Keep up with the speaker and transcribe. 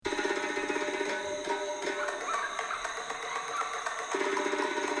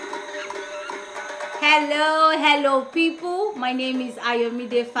Hello, people. My name is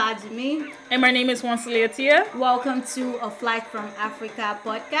Ayomide Fajimi. And my name is Tia. Welcome to a Flight from Africa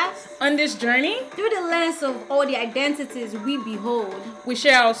podcast. On this journey, through the lens of all the identities we behold, we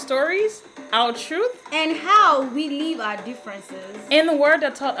share our stories, our truth, and how we live our differences. In the world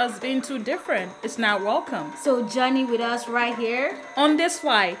that taught us being too different is not welcome. So journey with us right here on this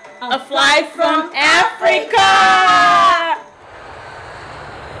flight, a flight from Africa.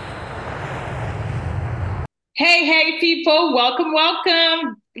 Hey, people, welcome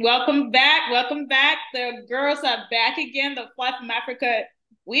back. The girls are back again, the Flight from Africa.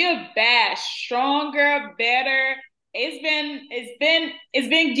 We are back, stronger, better. It's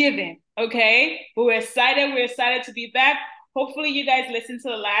been given, okay? But we're excited to be back. Hopefully you guys listened to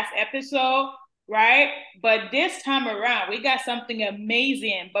the last episode, right? But this time around, we got something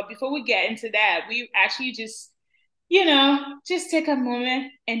amazing. But before we get into that, we actually just take a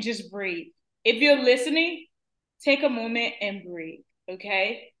moment and just breathe. If you're listening, take a moment and breathe,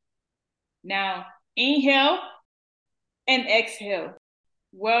 okay? Now, inhale and exhale.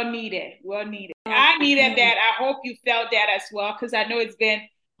 Well needed. I needed that. I hope you felt that as well, because I know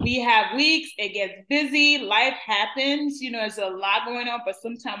we have weeks, it gets busy, life happens, there's a lot going on, but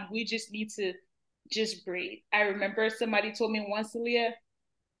sometimes we just need to just breathe. I remember somebody told me once, Leah,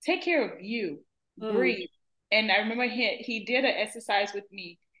 take care of you, breathe. And I remember he did an exercise with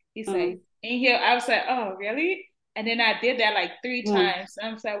me. He said, inhale. I was like, oh, really? And then I did that like 3 times.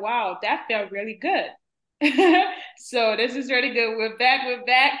 I was like, wow, that felt really good. So this is really good. We're back.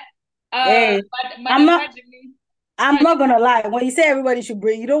 Hey, I'm not gonna lie. When you say everybody should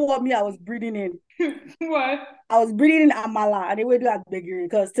breathe, you don't want me. I was breathing in. What? I was breathing in Amala, and they will do that bigger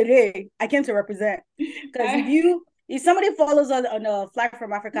because today I came to represent. Because if somebody follows us on the Flight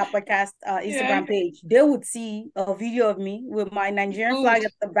from Africa podcast Instagram page, they would see a video of me with my Nigerian flag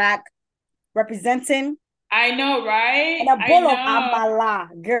at the back, representing. I know, right? And a bowl of amala.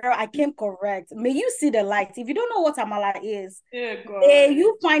 Girl, I came correct. May you see the light. If you don't know what amala is,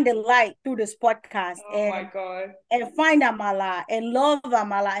 you find the light through this podcast. My God. And find amala and love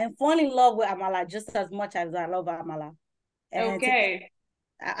amala and fall in love with amala just as much as I love amala. And okay.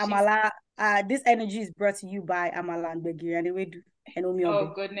 Amala, this energy is brought to you by Amala and Begiri and Omi.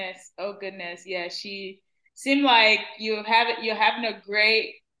 Oh goodness. Yeah, she seemed like you're having a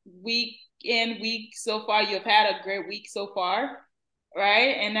great week so far. You've had a great week so far,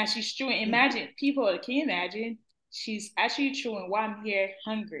 right? And now she's chewing. Imagine, people, can you imagine? She's actually chewing while I'm here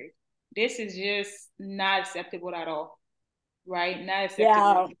hungry. This is just not acceptable at all, right? Not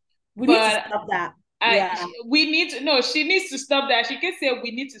acceptable. Yeah, we need to stop that. She needs to stop that. She can say we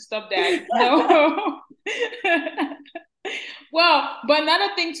need to stop that. No. Well, but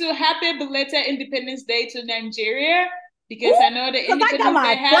another thing too, happy belated Independence Day to Nigeria. Because I know the Independence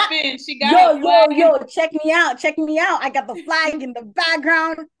Day happened. She got a flag. Yo, check me out. I got the flag in the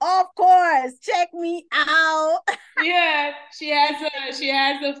background. Of course. Check me out. Yeah, she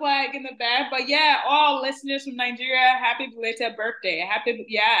has the flag in the back. But yeah, all listeners from Nigeria, happy belated birthday.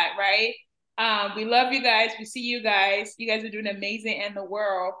 Right? We love you guys. We see you guys. You guys are doing amazing in the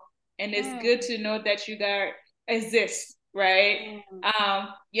world. And it's good to know that you guys exist, right?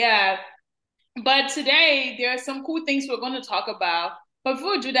 But today, there are some cool things we're going to talk about. But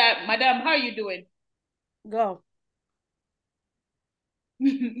before we do that, Madam, how are you doing? Go.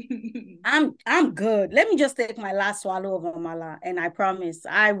 I'm good. Let me just take my last swallow of amala, and I promise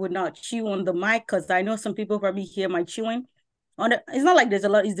I would not chew on the mic because I know some people probably hear my chewing. It's not like there's a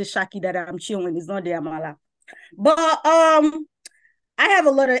lot. It's the shaki that I'm chewing. It's not the amala. But I have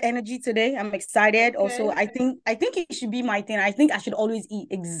a lot of energy today. I'm excited. Okay. Also, I think it should be my thing. I think I should always eat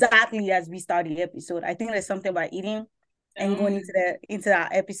exactly as we start the episode. I think there's something about eating and going into our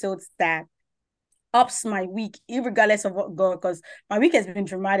episodes that ups my week, regardless of what goes. Because my week has been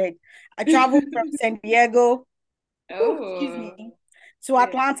dramatic. I traveled from San Diego, to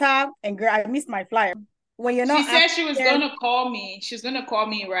Atlanta, and girl, I missed my flight. When you're not, she said she was gonna call me. She's gonna call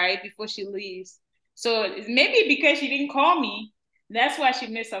me right before she leaves. So maybe because she didn't call me. That's why she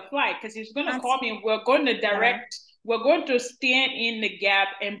missed her flight, because she's going to call me and we're going to stand in the gap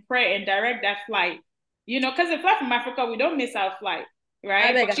and pray and direct that flight. Because the Flight from Africa, we don't miss our flight,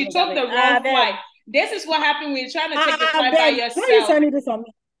 right? But she took the wrong flight. This is what happened when you're trying to take the flight by yourself.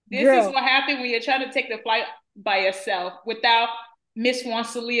 This is what happened when you're trying to take the flight by yourself without Miss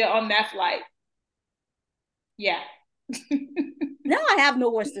Wansalia on that flight. Yeah. Now I have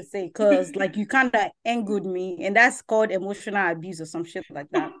no words to say because you kind of angered me, and that's called emotional abuse or some shit like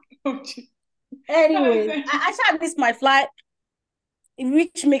that. Anyways, I missed my flight.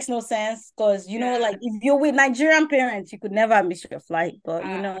 which makes no sense because like if you're with Nigerian parents, you could never miss your flight. But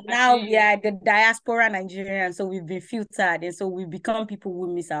now we are the diaspora Nigerians, so we've been filtered, and so we become people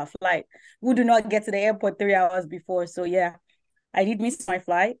who miss our flight. We do not get to the airport 3 hours before. So yeah, I did miss my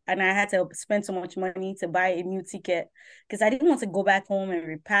flight, and I had to spend so much money to buy a new ticket because I didn't want to go back home and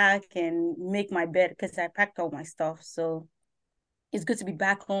repack and make my bed because I packed all my stuff. So it's good to be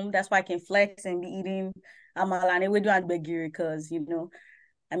back home. That's why I can flex and be eating amala and ewedu and gbegiri because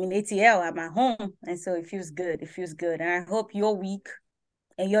I'm in ATL. I'm at home, and so it feels good. It feels good, and I hope your week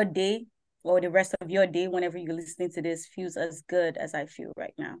and your day, or the rest of your day, whenever you're listening to this, feels as good as I feel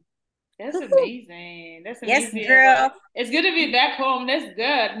right now. That's amazing. That's amazing. Yes, girl. Well, it's good to be back home. That's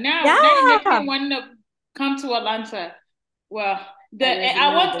good. Now you make me want to come to Atlanta. Well,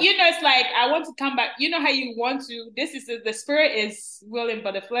 I want it's like I want to come back. You know how you want to. This is the spirit is willing,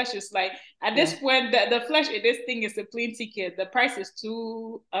 but the flesh is like at this point the flesh in this thing is a plane ticket. The price is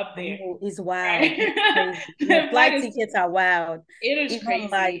too up there. It's wild. Right? It's the flight tickets are wild. It is crazy.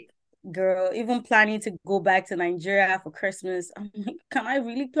 Like, girl, even planning to go back to Nigeria for Christmas. I'm like, can I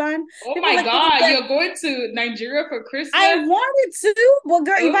really plan? Oh my God, you're going to Nigeria for Christmas? I wanted to, but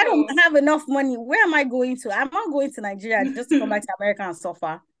girl, if I don't have enough money, where am I going to? I'm not going to Nigeria just to come back to America and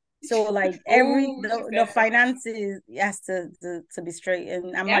suffer. So like the finances has to be straight,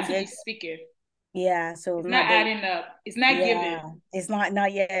 and I'm not getting speaking. Yeah, so it's not adding up. It's not giving. It's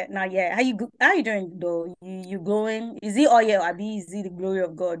not yet. How you doing though? You glowing? Is it oil or is it the glory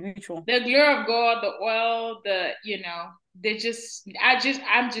of God? Which one? The glory of God, the oil,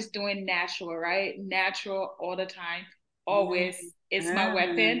 I'm just doing natural, right? Natural all the time. Always. It's my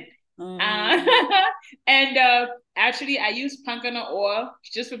weapon. And actually I use pancana oil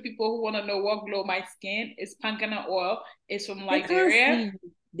just for people who want to know what glow my skin. It's pancana oil. It's from Liberia.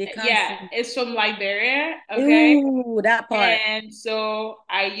 It's from Liberia. Okay. Ooh, that part. And so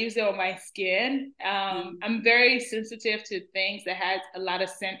I use it on my skin. I'm very sensitive to things that has a lot of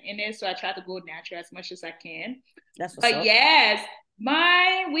scent in it, so I try to go natural as much as I can. That's what's up. Yes,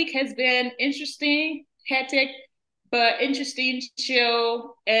 my week has been interesting, hectic, but interesting,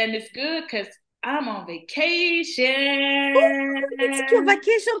 chill, and it's good because I'm on vacation. You took your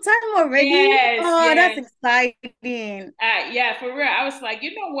vacation time already? Yes. That's exciting. Yeah, for real. I was like,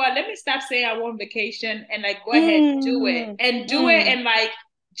 you know what? Let me stop saying I want vacation and like go ahead and do it. And do it and like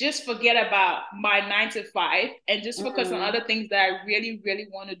just forget about my 9 to 5 and just focus on other things that I really, really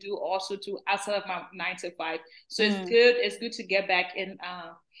want to do also too outside of my 9 to 5. So it's good. It's good to get back and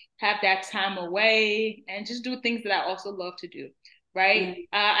have that time away and just do things that I also love to do. Right.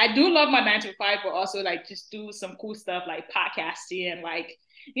 I do love my 9 to 5, but also like just do some cool stuff like podcasting and like,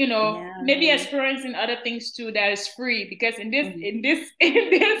 maybe experiencing other things too that is free, because in this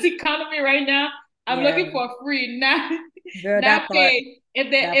economy right now, I'm looking for free, not pay. If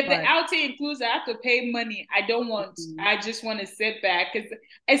the outing includes I have to pay money, I don't want. I just want to sit back because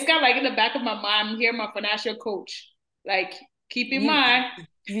it's kind of like in the back of my mind, I'm here, my financial coach. Like, keep in mind.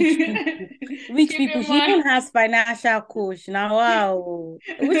 Rich people, she even has financial coach now. Wow,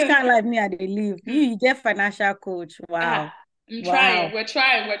 which kind of life me they live? You get financial coach. Wow. I'm trying. We're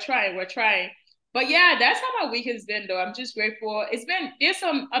trying. But yeah, that's how my week has been though. I'm just grateful. There's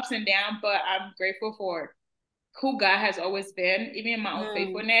some ups and downs, but I'm grateful for who God has always been, even in my own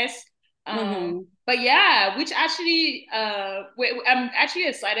faithfulness. But yeah, which actually I'm actually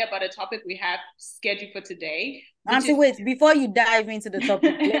excited about the topic we have scheduled for today. Wait, before you dive into the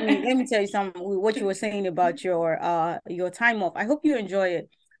topic, let me tell you something. What you were saying about your time off. I hope you enjoy it.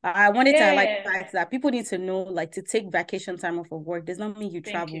 I wanted to highlight the fact that people need to know, like, to take vacation time off of work does not mean you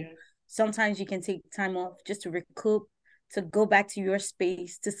travel. Sometimes you can take time off just to recoup, to go back to your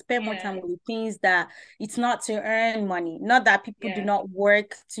space, to spend more time with the things that it's not to earn money. Not that people do not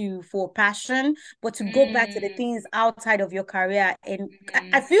work for passion, but to go back to the things outside of your career. And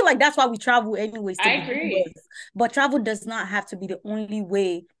I feel like that's why we travel anyways. I agree. But travel does not have to be the only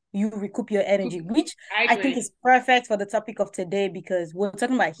way you recoup your energy, which I think is perfect for the topic of today, because we're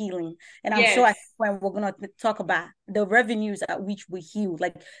talking about healing. And I'm sure when we're going to talk about the revenues at which we heal,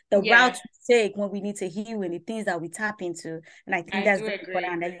 like the route we take when we need to heal and the things that we tap into. And I think that's very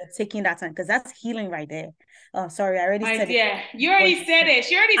important that you're taking that time, because that's healing right there. Oh, sorry, I already said it. You already said it.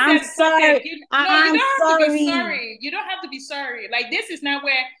 She already said sorry. You don't have to be sorry. You don't have to be sorry. Like, this is not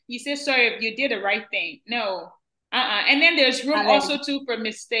where you say sorry if you did the right thing. No. And then there's room also too for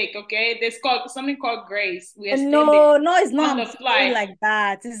mistake. Okay, there's something called grace. No, it's not on the fly like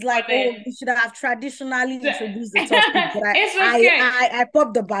that. It's like, we should have traditionally introduced the topic. But it's okay. I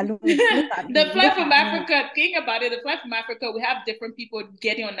popped the balloon. The flight from Africa. Think about it. The flight from Africa, we have different people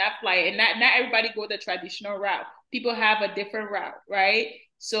getting on that flight, and not everybody go the traditional route. people have a different route, right?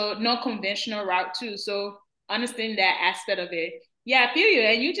 So non-conventional route too. So understanding that aspect of it. Yeah, I feel you.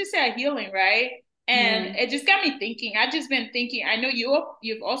 And you just said healing, right? And it just got me thinking. I just been thinking. I know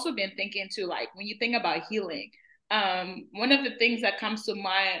you've also been thinking too. Like when you think about healing, one of the things that comes to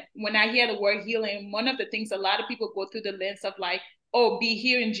mind when I hear the word healing, one of the things a lot of people go through the lens of like, oh, be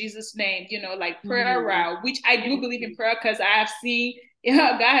healed in Jesus' name, like prayer route, which I do believe in prayer because I have seen,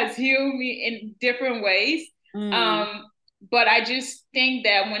 God has healed me in different ways. But I just think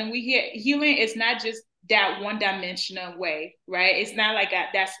that when we hear healing, it's not just that one dimensional way, right? It's not like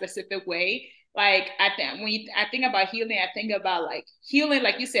that specific way. Like I think when I think about healing, I think about like healing,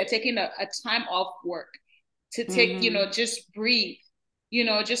 like you said, taking a time off work to take, just breathe,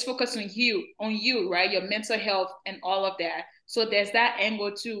 just focus on you, right? Your mental health and all of that. So there's that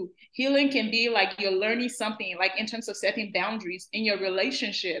angle too. Healing can be like you're learning something, like in terms of setting boundaries in your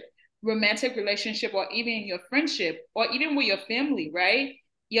relationship, romantic relationship, or even in your friendship, or even with your family, right?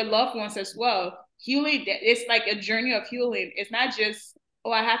 Your loved ones as well. Healing, it's like a journey of healing. It's not just,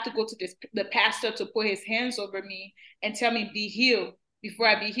 oh, I have to go to the pastor to put his hands over me and tell me be healed before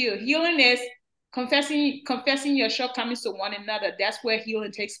I be healed. Healing is confessing your shortcomings to one another. That's where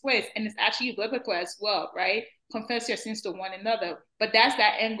healing takes place, and it's actually biblical as well, right? Confess your sins to one another. But that's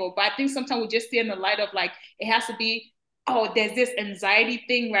that angle. But I think sometimes we just stay in the light of like it has to be, oh, there's this anxiety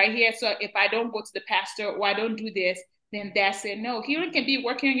thing right here, so if I don't go to the pastor or I don't do this, then that's it. No, healing can be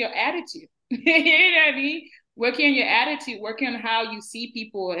working on your attitude. You know what I mean? Working on your attitude, working on how you see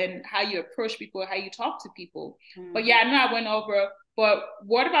people and how you approach people, how you talk to people. But yeah, I know I went over. But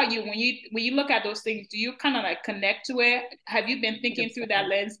what about you? When you look at those things, do you kind of like connect to it? Have you been thinking through that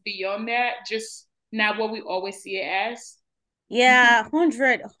lens beyond that? Just not what we always see it as? Yeah,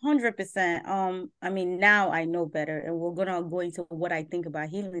 100%. I mean, now I know better, and we're gonna go into what I think about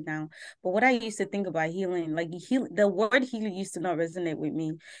healing now. But what I used to think about healing, like the word healing used to not resonate with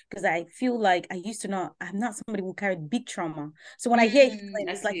me because I feel like I'm not somebody who carried big trauma. So when I hear healing,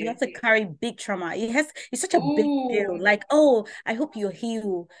 I it's like see you have it. to carry big trauma. It's such a big deal. Ooh. Like, oh, I hope you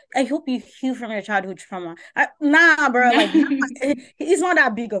heal. I hope you heal from your childhood trauma. Nah, bro, like it's not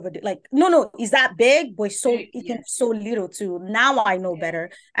that big of a deal. Like, no, it's that big, but it can Yeah. be so little too. Now I know Yeah.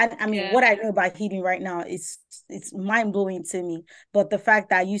 better. And I mean, Yeah. what I know about healing right now is it's mind blowing to me. But the fact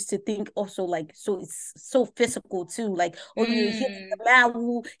that I used to think also like so it's so physical too. Like, oh, you healed the man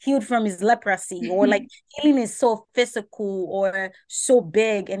who healed from his leprosy, or like healing is so physical or so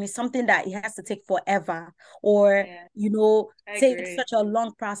big, and it's something that it has to take forever, or Yeah. I take agree. such a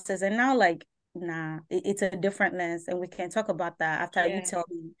long process. And now like nah, it's a different lens, and we can talk about that after you Yeah. tell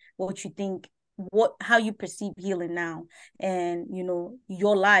me what you think, how you perceive healing now, and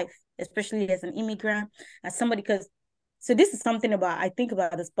your life, especially as an immigrant, as somebody. Because so this is something about, I think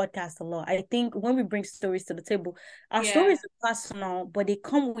about this podcast a lot. I think when we bring stories to the table, our Yeah. stories are personal, but they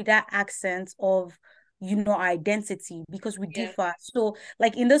come with that accent of identity, because we Yeah. differ. So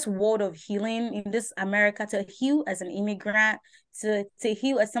like in this world of healing, in this America, to heal as an immigrant, to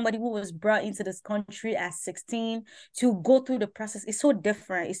heal as somebody who was brought into this country at 16, to go through the process, it's so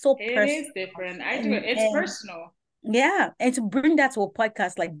different, it's so It personal. is different. I do it. It's And personal. yeah, and to bring that to a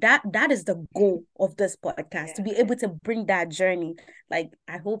podcast like that is the goal of this podcast, to Yeah. be able to bring that journey. Like,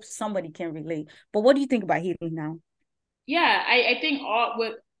 I hope somebody can relate. But what do you think about healing now? Yeah, I think all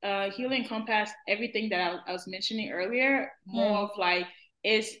with healing encompass everything that I was mentioning earlier, more Mm, of like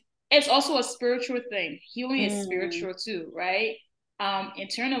it's also a spiritual thing. Healing is mm, spiritual too, right?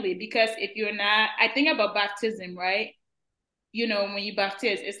 Internally, because if you're not, I think about baptism, right? When you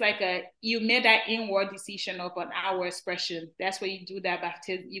baptize, it's like you made that inward decision of an outward expression. That's where you do that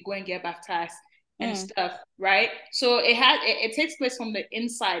baptism. You go and get baptized and mm, stuff, right? So it takes place from the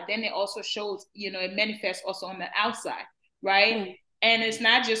inside. Then it also shows, it manifests also on the outside, right? mm, And it's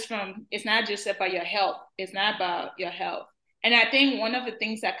not just about your health. It's not about your health. And I think one of the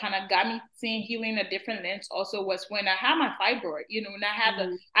things that kind of got me seeing healing a different lens also was when I had my fibroid, when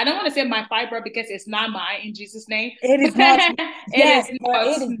mm. I don't want to say my fibroid because it's not mine in Jesus' name, It but is not. it Yes, is but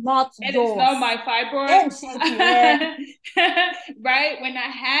not, it is not it is not yours. my fibroid. And shaky, yeah. Right? When I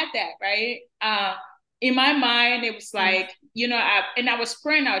had that, right? In my mind, it was Mm, like, I was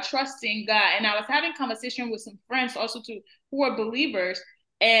praying, I was trusting God, and I was having conversation with some friends also too who were believers,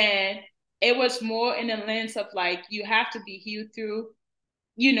 and it was more in the lens of like you have to be healed through,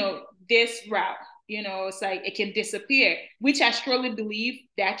 this route. It's like it can disappear, which I strongly believe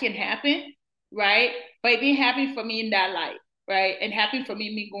that can happen, right? But it didn't happen for me in that light, right? It happened for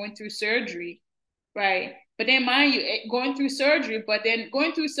me going through surgery, right? But then mind you, going through surgery, but then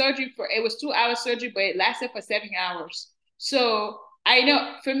going through surgery it was 2 hour surgery, but it lasted for 7 hours. So I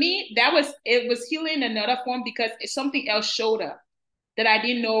know for me, it was healing in another form because something else showed up that I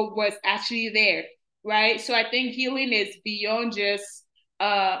didn't know was actually there. Right. So I think healing is beyond just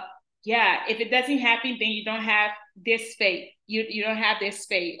yeah, if it doesn't happen, then you don't have this fate. You don't have this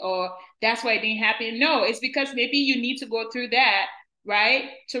fate, or that's why it didn't happen. No, it's because maybe you need to go through that, right?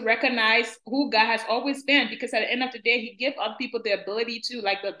 To recognize who God has always been. Because at the end of the day, He gives other people the ability to,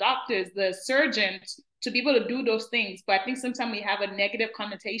 like the doctors, the surgeons, to be able to do those things. But I think sometimes we have a negative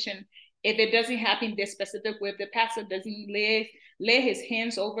connotation if it doesn't happen this specific way. If the pastor doesn't lay his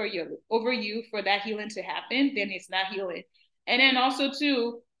hands over you for that healing to happen, then it's not healing. And then also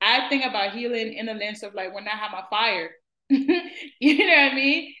too, I think about healing in the lens of like when I have my fire. You know what I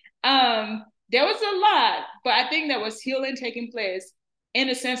mean? There was a lot, but I think there was healing taking place in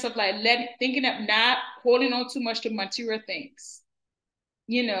the sense of like thinking of not holding on too much to material things.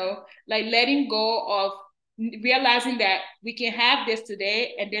 Like letting go of realizing that we can have this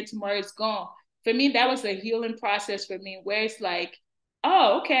today and then tomorrow is gone. For me, that was a healing process for me where it's like,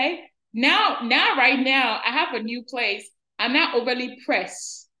 oh, okay. Now, right now, I have a new place. I'm not overly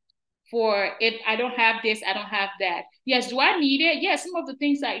pressed for if I don't have this, I don't have that. Yes, do I need it? Yes, some of the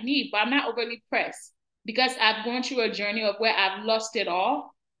things I need, but I'm not overly pressed because I've gone through a journey of where I've lost it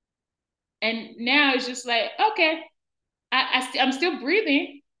all. And now it's just like, okay, I'm still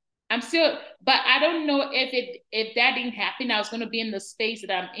breathing. I'm still, but I don't know if that didn't happen, I was gonna be in the space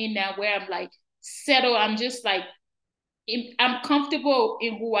that I'm in now, where I'm like settled. I'm just like I'm comfortable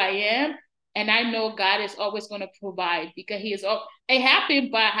in who I am, and I know God is always gonna provide because He is all. It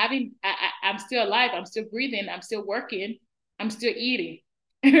happened by having. I'm still alive. I'm still breathing. I'm still working. I'm still eating.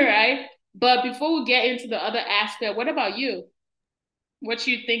 Right. But before we get into the other aspect, what about you? What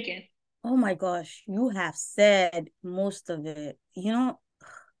you thinking? Oh my gosh, you have said most of it.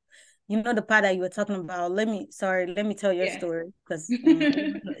 The part that you were talking about. Let me tell your Yeah. story because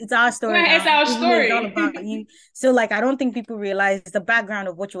it's our story Well, it's now, our even though it's all story. about you. So, like, I don't think people realize the background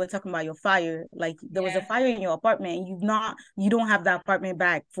of what you were talking about, your fire. Like, there was a Yeah. fire in your apartment, and you don't have that apartment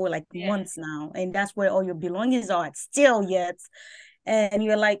back for like Yeah. months now, and that's where all your belongings are still yet. And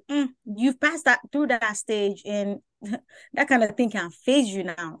you're like, you've passed that through that stage, and that kind of thing can phase you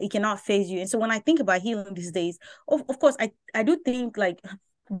now. It cannot phase you. And so when I think about healing these days, of course, I do think like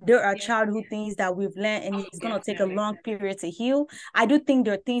there are Yeah. childhood things that we've learned and Oh, it's going to take a definitely. long period to heal. I do think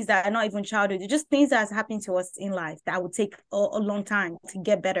there are things that are not even childhood. They're just things that's happening to us in life that would take a long time to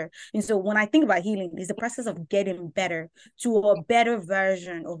get better. And so when I think about healing, it's the process of getting better to a better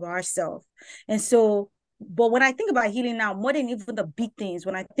version of ourselves. And so but when I think about healing now, more than even the big things,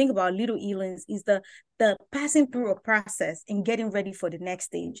 when I think about little healings, is the passing through a process and getting ready for the next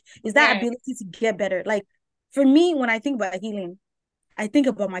stage. Is that Right. ability to get better. Like for me, when I think about healing, I think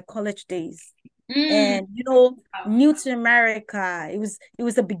about my college days. Mm. And new to America, it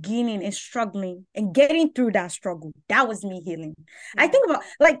was the beginning and struggling and getting through that struggle. That was me healing. I Yeah. think about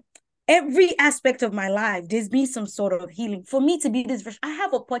like every aspect of my life, there's been some sort of healing. For me to be this version, I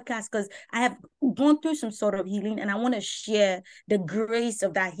have a podcast because I have gone through some sort of healing and I want to share the grace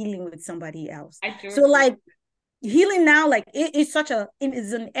of that healing with somebody else. I do So agree. like healing now, like it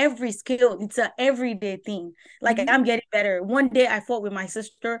is an every skill. It's a everyday thing. Like Mm-hmm. I'm getting better. One day I fought with my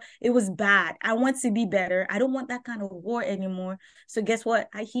sister. It was bad. I want to be better. I don't want that kind of war anymore. So guess what?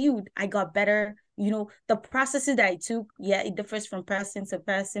 I healed. I got better. The processes that I took, yeah, it differs from person to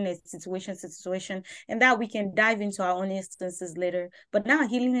person, it's situation to situation, and that we can dive into our own instances later. But now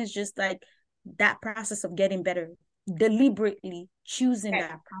healing is just like that process of getting better, deliberately choosing Yeah.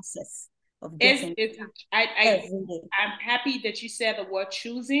 that process of It's getting it's every day. I'm happy that you said the word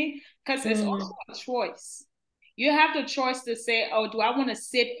choosing because it's also Mm, a choice. You have the choice to say, oh, do I want to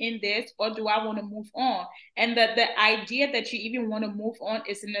sit in this or do I want to move on? And the idea that you even want to move on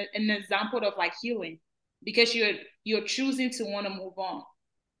is an example of like healing because you're choosing to want to move on,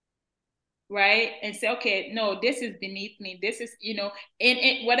 right? And say, okay, no, this is beneath me. This is, in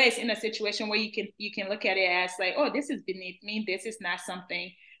whether it's in a situation where you can look at it as like, oh, this is beneath me. This is not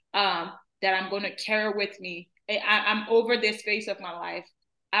something that I'm going to carry with me. I'm over this phase of my life.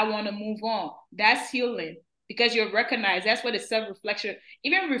 I want to move on. That's healing because you're recognized. That's what is self-reflection.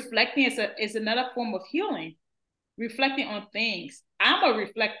 Even reflecting is another form of healing. Reflecting on things. I'm a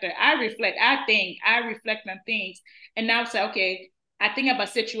reflector. I reflect. I think. I reflect on things. And now say, okay, I think about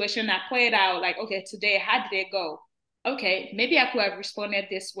a situation. I play it out. Like, okay, today, how did it go? Okay, maybe I could have responded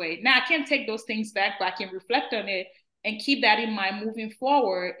this way. Now I can't take those things back, but I can reflect on it and keep that in mind moving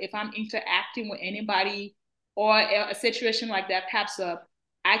forward. If I'm interacting with anybody or a situation like that pops up,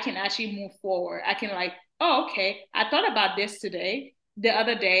 I can actually move forward. I can like, oh, okay, I thought about this today the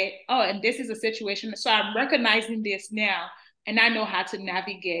other day. Oh, and this is a situation. So I'm recognizing this now. and I know how to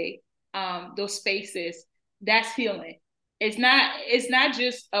navigate those spaces. That's healing. It's not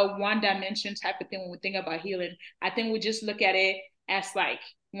just a one dimension type of thing when we think about healing. I think we just look at it as like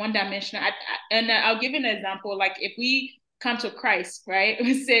one dimension. And I'll give you an example. Like if we come to Christ, right?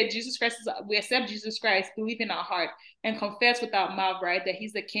 We said Jesus Christ we accept Jesus Christ, believe in our heart, and confess with our mouth, right, that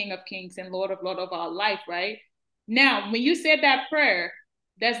He's the King of Kings and Lord of our life, right? Now, when you said that prayer,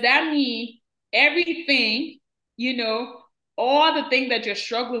 does that mean everything, all the things that you're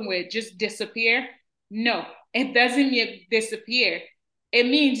struggling with just disappear? No, it doesn't mean disappear. It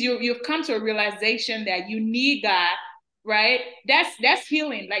means you've come to a realization that you need God, right? That's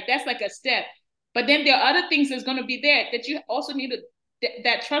healing. Like that's like a step. But then there are other things that's going to be there that you also need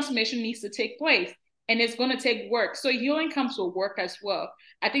that transformation needs to take place. And it's going to take work. So healing comes with work as well.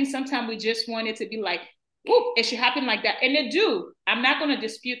 I think sometimes we just want it to be like, whoop, it should happen like that. And it do. I'm not going to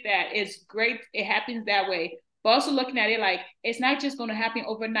dispute that. It's great. It happens that way. But also looking at it like, it's not just going to happen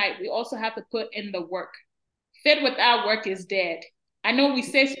overnight. We also have to put in the work. Faith without work is dead. I know we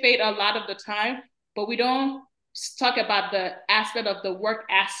say faith a lot of the time, but we don't talk about the aspect of the work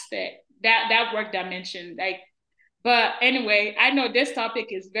aspect, that work dimension. Like, but anyway, I know this topic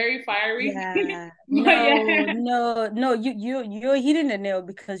is very fiery. Yeah. Yeah. No. You're hitting the nail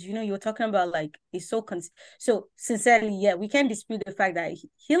because you're talking about like it's so sincerely, yeah, we can't dispute the fact that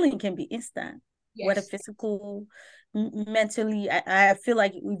healing can be instant, whether Yes. physical, mentally. I feel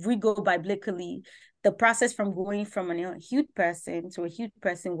like if we go biblically, the process from going from a healed person to a healed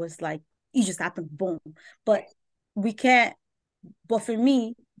person was like it just happened, boom. But we can't. But for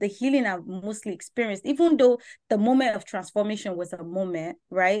me, the healing I've mostly experienced, even though the moment of transformation was a moment,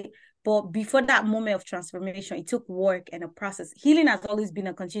 right? But before that moment of transformation, it took work and a process. Healing has always been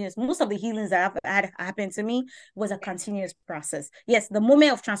a continuous. Most of the healings that have had happen to me was a continuous process. Yes, the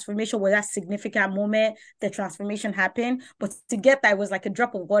moment of transformation was that significant moment. The transformation happened, but to get that, it was like a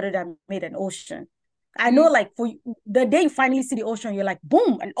drop of water that made an ocean. I know, like for the day you finally see the ocean, you're like,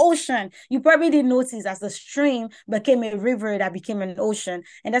 boom, an ocean. You probably didn't notice as the stream became a river that became an ocean,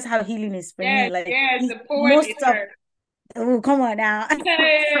 and that's how healing is for me. Yes, Like yes, the poet most is of her. oh, come on now.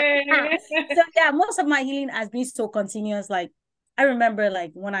 Hey. So yeah, most of my healing has been so continuous. Like I remember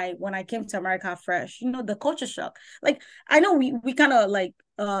like when I came to America fresh, the culture shock. Like I know we kind of like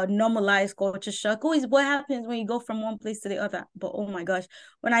normalize culture shock. Oh, is what happens when you go from one place to the other. But oh my gosh,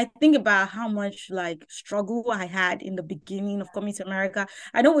 when I think about how much like struggle I had in the beginning of coming to America,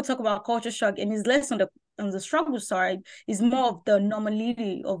 I know we talk about culture shock and it's less on the struggle side, is more of the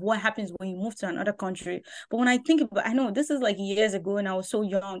normality of what happens when you move to another country. But when I think about, I know this is like years ago and I was so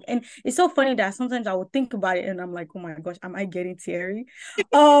young, and it's so funny that sometimes I would think about it and I'm like, oh my gosh, am I getting teary?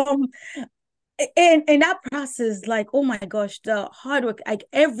 Um, and in that process, like, oh my gosh, the hard work, like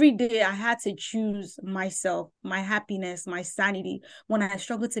every day I had to choose myself, my happiness, my sanity when I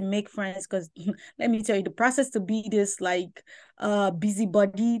struggled to make friends. Because let me tell you, the process to be this like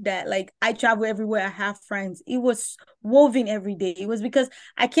busybody that like I travel everywhere, I have friends. It was woven every day. It was because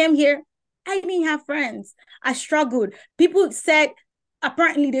I came here, I didn't have friends. I struggled. People said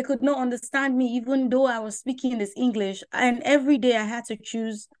apparently they could not understand me even though I was speaking this English. And every day I had to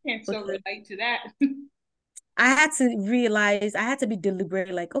choose, Can't so okay, relate to that. I had to realize, I had to be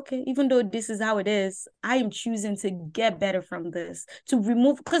deliberate, like, okay, even though this is how it is, I am choosing to get better from this, to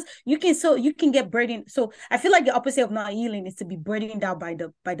remove, because you can get burdened. So I feel like the opposite of not healing is to be burdened down by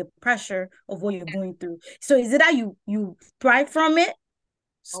the pressure of what you're going through. So is it that you thrive from it Oh,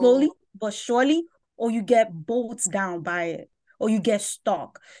 slowly but surely, or you get bolted down by it, or you get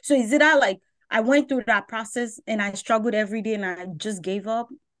stuck? So is it that like I went through that process and I struggled every day and I just gave up,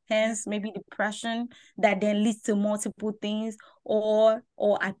 hence maybe depression that then leads to multiple things, or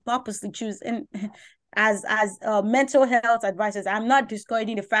I purposely choose. And as mental health advisors, I'm not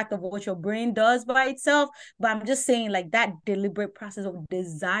discarding the fact of what your brain does by itself, but I'm just saying like that deliberate process of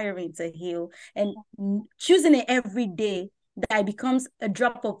desiring to heal and choosing it every day, that becomes a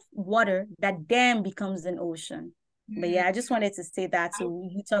drop of water that then becomes an ocean. But yeah, I just wanted to say that I too.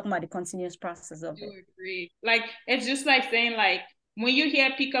 You talking about the continuous process of do it. agree. Like it's just like saying like when you hear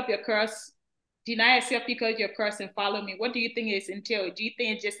pick up your cross, deny yourself, pick up your cross and follow me. What do you think it's until? Do you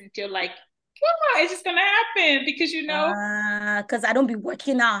think it's just until like, oh, it's just gonna happen because Because I don't be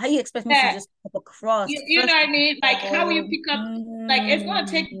working out. How you expect me to that just come across? you know First what of I mean? Like how will you all, pick up? Like it's gonna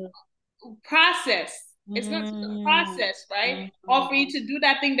take process. It's going to take a process, right? Or for you to do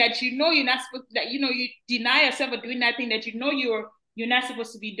that thing that you're not supposed that you deny yourself of doing that thing that you're not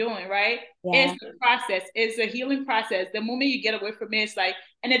supposed to be doing, right? It's yeah. the process. It's a healing process. The moment you get away from it, it's like,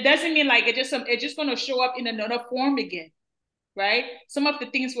 and it doesn't mean like it's just gonna show up in another form again, right? Some of the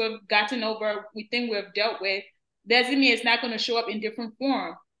things we've gotten over, we think we've dealt with, doesn't mean it's not going to show up in different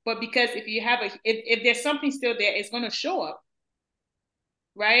form. But because if you have if there's something still there, it's going to show up,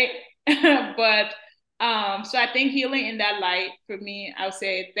 right? But so I think healing in that light for me, I would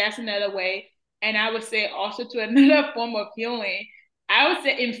say that's another way. And I would say also to another form of healing, I would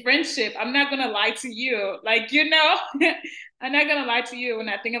say in friendship, I'm not gonna lie to you. Like, I'm not gonna lie to you when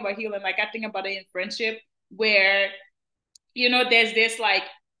I think about healing, like I think about it in friendship where, there's this like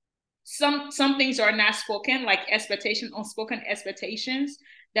some things are not spoken, like unspoken expectations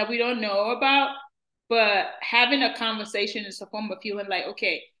that we don't know about. But having a conversation is a form of healing, like,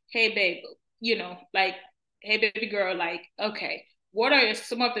 okay, hey babe, like, hey baby girl, like, okay, what are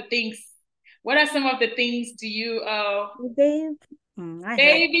some of the things do you Babe. I heard.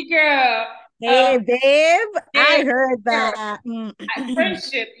 baby girl, Hey, babe. I babe heard girl, that.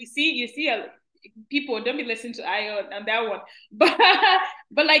 friendship. People don't be listening to Io on that one,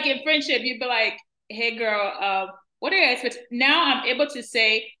 but like in friendship, you'd be like, "Hey, girl, what are your expectations?" Now I'm able to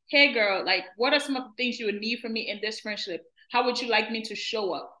say, "Hey, girl, like, what are some of the things you would need from me in this friendship? How would you like me to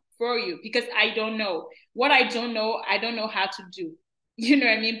show up for you? Because I don't know what I don't know. I don't know how to do." You know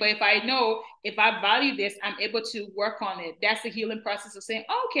what I mean? But if I know, if I value this, I'm able to work on it. That's the healing process of saying,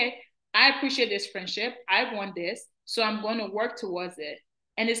 oh, okay, I appreciate this friendship. I want this. So I'm going to work towards it.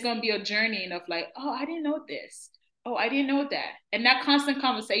 And it's going to be a journey of like, oh, I didn't know this. Oh, I didn't know that. And that constant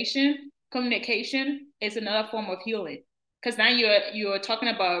communication is another form of healing. Because now you're talking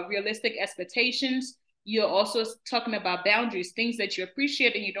about realistic expectations. You're also talking about boundaries, things that you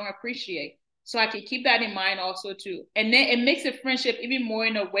appreciate and you don't appreciate. So I can keep that in mind also too. And then it makes a friendship even more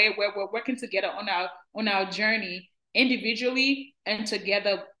in a way where we're working together on our journey individually and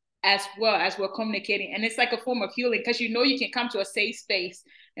together as well as we're communicating. And it's like a form of healing because you can come to a safe space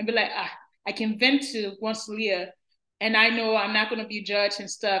and be like, I can vent to Gonsalia and I know I'm not going to be judged and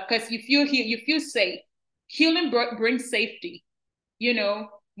stuff because you feel safe. Healing brings safety,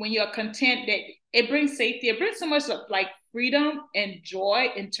 when you're content, that it brings safety. It brings so much of like freedom and joy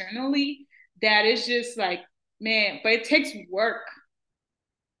internally that is just like, man, but it takes work.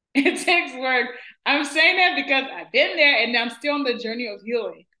 It takes work. I'm saying that because I've been there and I'm still on the journey of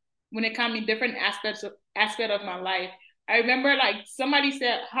healing when it comes in different aspect of my life. I remember like somebody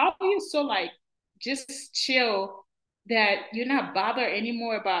said, how are you so like just chill that you're not bothered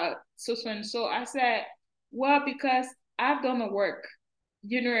anymore about so and so? I said, well, because I've done the work.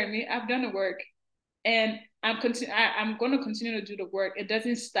 You know what I mean? I've done the work and I'm going to continue to do the work. It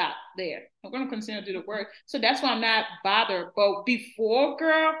doesn't stop there. I'm going to continue to do the work. So that's why I'm not bothered. But before,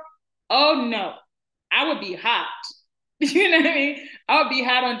 girl, oh no, I would be hot. You know what I mean? I would be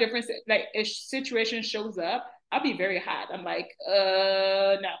hot on different, like if situation shows up, I'll be very hot. I'm like,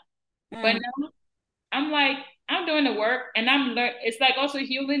 no. But now I'm like, I'm doing the work and I'm learning. It's like also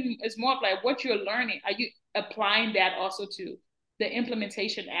healing is more of like what you're learning. Are you applying that also to the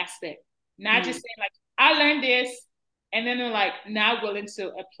implementation aspect? Not just saying like, I learned this and then they're like not willing to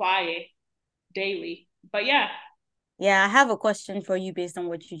apply it daily. But yeah. Yeah, I have a question for you based on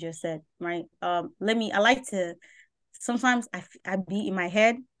what you just said, right? I like to, sometimes I be in my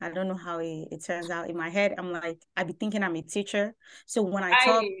head. I don't know how it turns out in my head. I'm like, I be thinking I'm a teacher. So when I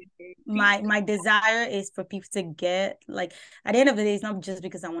talk, my desire is for people to get, like, at the end of the day, it's not just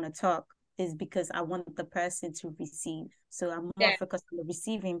because I want to talk, it's because I want the person to receive. So I'm more focused on the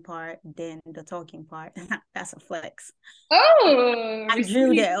receiving part than the talking part. That's a flex. Oh, I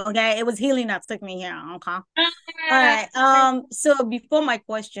drew there. Okay, it was healing that took me here. Okay. All right. So before my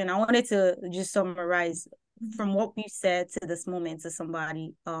question, I wanted to just summarize from what we said to this moment to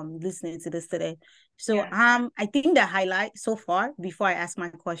somebody listening to this today. So I think the highlight so far before I ask my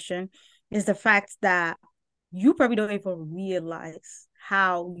question is the fact that you probably don't even realize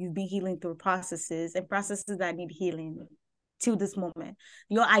how you've been healing through processes that need healing to this moment.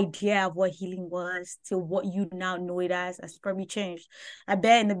 Your idea of what healing was to what you now know it as has probably changed. I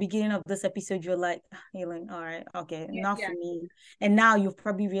bet in the beginning of this episode you're like, healing, all right, okay, not for me. And now you've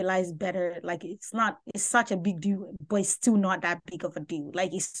probably realized better, like it's such a big deal, but it's still not that big of a deal.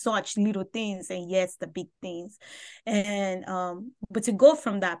 Like it's such little things and yes, the big things. And but to go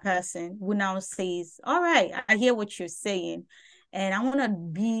from that person who now says, all right, I hear what you're saying, and I want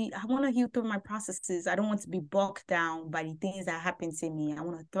to heal through my processes. I don't want to be bogged down by the things that happen to me. I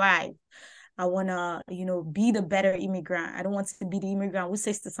want to thrive. I want to, be the better immigrant. I don't want to be the immigrant who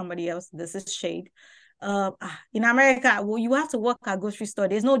says to somebody else, this is shade. In America, well, you have to work at a grocery store.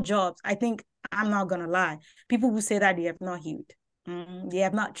 There's no jobs. I think, I'm not going to lie. People who say that, they have not healed. They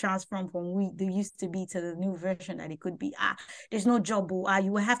have not transformed from we they used to be to the new version that it could be. There's no job.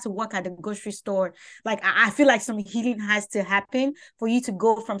 You will have to work at the grocery store. Like I feel like some healing has to happen for you to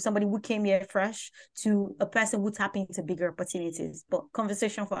go from somebody who came here fresh to a person who tap into bigger opportunities. But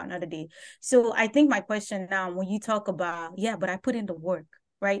conversation for another day. So I think my question now, when you talk about, yeah, but I put in the work,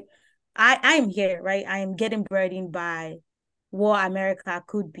 right? I am here, right? I am getting burdened by what America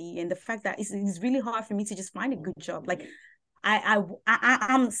could be, and the fact that it's really hard for me to just find a good job. Like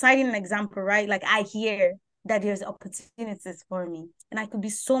I'm citing an example, right? Like I hear that there's opportunities for me and I could be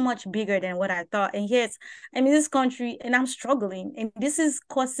so much bigger than what I thought. And yes, I'm in this country and I'm struggling. And this is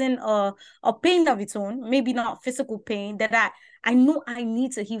causing a pain of its own, maybe not physical pain that I know I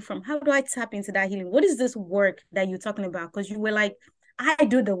need to heal from. How do I tap into that healing? What is this work that you're talking about? Because you were like, I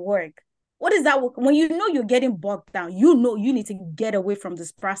do the work. What is that work? When you know you're getting bogged down, you know you need to get away from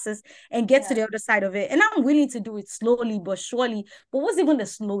this process and get to the other side of it. And I'm willing to do it slowly but surely. But what's even the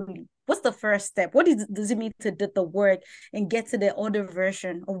slowly? What's the first step? Does it mean to do the work and get to the other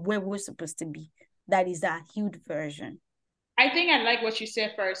version of where we're supposed to be? That is that huge version. I think I like what you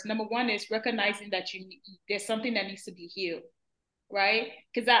said first. Number one is recognizing that there's something that needs to be healed, right?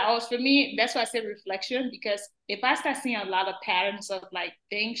 Because for me, that's why I said reflection, because if I start seeing a lot of patterns of like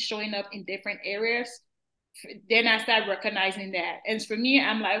things showing up in different areas, then I start recognizing that. And for me,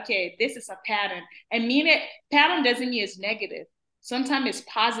 I'm like, okay, this is a pattern. And pattern doesn't mean it's negative. Sometimes it's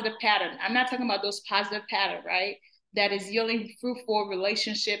positive pattern. I'm not talking about those positive pattern, right? That is yielding fruitful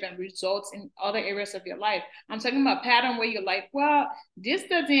relationship and results in other areas of your life. I'm talking about pattern where you're like, well, this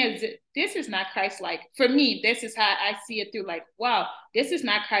is not Christ-like. For me, this is how I see it through like, wow, this is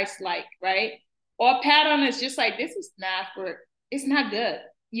not Christ-like, right? Or pattern is just like, it's not good. This is not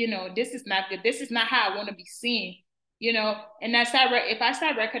good. This is not how I want to be seen, and if I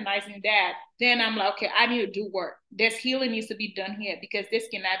start recognizing that, then I'm like, okay, I need to do work. This healing needs to be done here, because this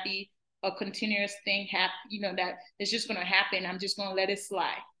cannot be a continuous thing that it's just going to happen. I'm just going to let it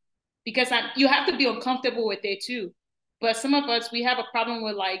slide, because you have to be uncomfortable with it too. But some of us, we have a problem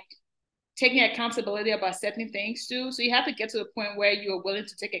with like taking accountability about certain things too. So you have to get to the point where you're willing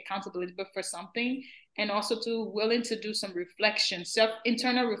to take accountability for something, and also to willing to do some reflection,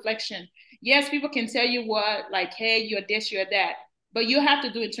 internal reflection. Yes, people can tell you what, like, hey, you're this, you're that, but you have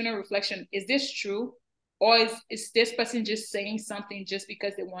to do internal reflection. Is this true? Or is this person just saying something just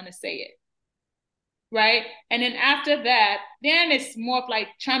because they want to say it? Right? And then after that, then it's more of like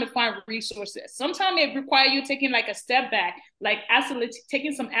trying to find resources. Sometimes it requires you taking like a step back, like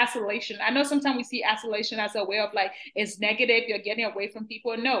taking some isolation. I know sometimes we see isolation as a way of like, it's negative, you're getting away from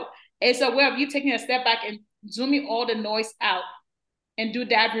people. No, it's a way of you taking a step back and zooming all the noise out and do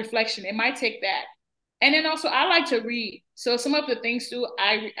that reflection. It might take that. And then also I like to read. So some of the things too,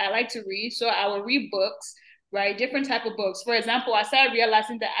 I like to read. So I will read books, right? Different type of books. For example, I started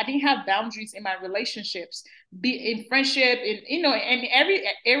realizing that I didn't have boundaries in my relationships, be in friendship, in every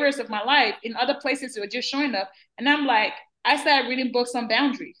areas of my life. In other places, it was just showing up. And I'm like, I started reading books on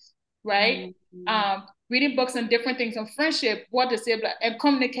boundaries, right? Mm-hmm. Reading books on different things, on friendship, what to say, and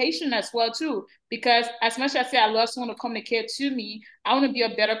communication as well too. Because as much as I say I love someone to communicate to me, I want to be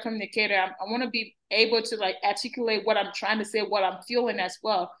a better communicator. I want to be able to like articulate what I'm trying to say, what I'm feeling as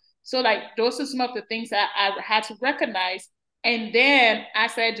well. So like those are some of the things that I had to recognize. And then I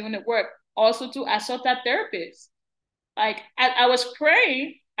started doing the work. Also too, I sought that therapist. Like I was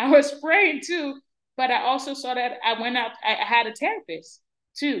praying too, but I also saw that I went out, I had a therapist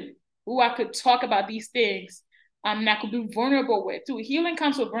too, who I could talk about these things and I could be vulnerable with too. Healing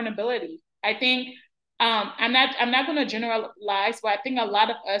comes with vulnerability. I think I'm not going to generalize, but I think a lot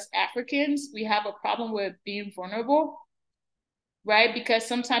of us Africans, we have a problem with being vulnerable, right? Because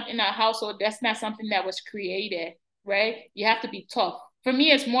sometimes in our household, that's not something that was created, right? You have to be tough. For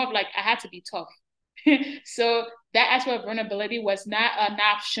me, it's more of like I had to be tough. So that aspect of vulnerability was not an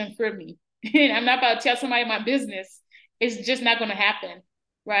option for me. I'm not about to tell somebody my business. It's just not going to happen,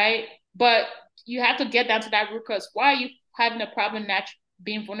 right? But you have to get down to that root cause. Why are you having a problem not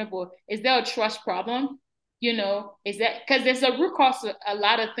being vulnerable? Is there a trust problem? Is that because there's a root cause to a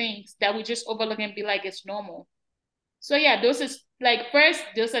lot of things that we just overlook and be like, it's normal. So yeah, those are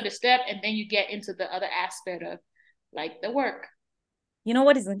the steps, and then you get into the other aspect of like the work. You know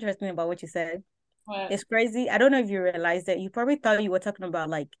what is interesting about what you said? What? It's crazy. I don't know if you realized that. You probably thought you were talking about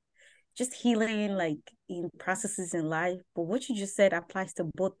like just healing, like in processes in life. But what you just said applies to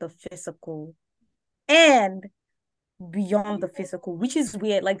both the physical and beyond the physical, which is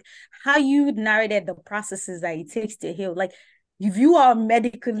weird. Like how you narrated the processes that it takes to heal. Like if you are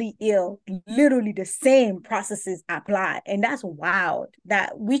medically ill, literally the same processes apply. And that's wild.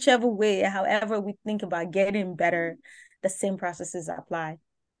 That whichever way, however we think about getting better, the same processes apply.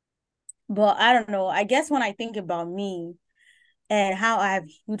 But I don't know. I guess when I think about me and how I've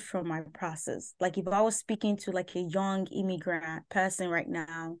healed from my process, like if I was speaking to like a young immigrant person right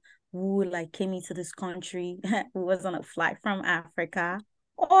now who like came into this country, who was on a flight from Africa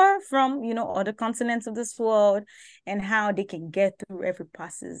or from, other continents of this world, and how they can get through every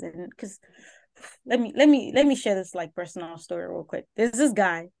process. And because let me share this like personal story real quick. There's this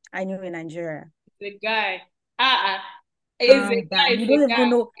guy I knew in Nigeria. The guy. Uh-uh. It's a Calm guy, down. it's a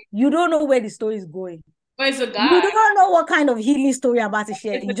guy. You don't know where the story is going. But it's a You guy. don't know what kind of healing story I'm about to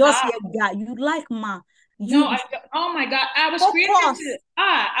share. It's You a just guy. hear God. You like man. No, You oh my God. I was created focus. to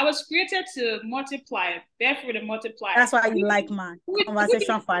I was created to multiply, therefore to multiply. That's why you like man. Who do you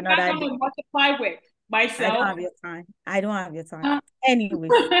Conversation for think I'm another day. gonna multiply with? I don't Myself? have your time. I don't have your time. Anyway.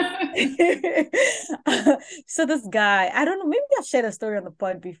 So this guy, I don't know, maybe I've shared a story on the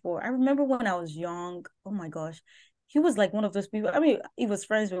pod before. I remember when I was young, oh my gosh, he was like one of those people. I mean, he was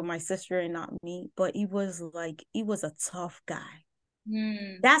friends with my sister and not me, but he was a tough guy.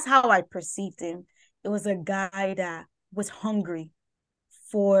 That's how I perceived him. It was a guy that was hungry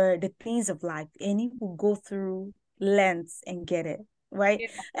for the things of life, and he will go through lengths and get it right. Yeah.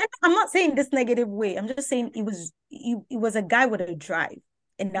 And I'm not saying this negative way. I'm just saying he was a guy with a drive,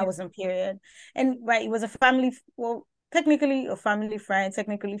 and that Yeah. was in period. And right, he was a family, well, technically a family friend,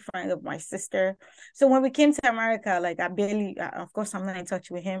 technically friend of my sister. So when we came to America, like I barely, of course, I'm not in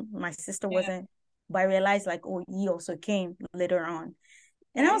touch with him. My sister wasn't, but I realized like, oh, he also came later on.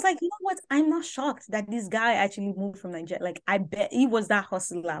 And I Okay. was like, you know what? I'm not shocked that this guy actually moved from Nigeria. Like, I bet he was that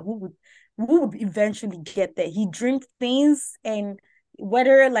hustler who would eventually get there. He dreamed things, and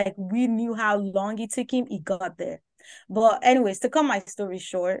whether like we knew how long it took him, he got there. But anyways, to cut my story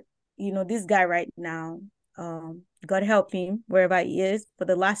short, this guy right now, God help him wherever he is. But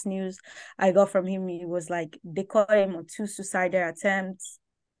the last news I got from him, he was like they caught him on 2 suicidal attempts.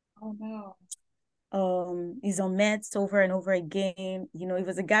 Oh no. He's on meds over and over again. He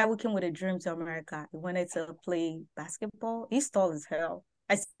was a guy who came with a dream to America. He wanted to play basketball. He's tall as hell.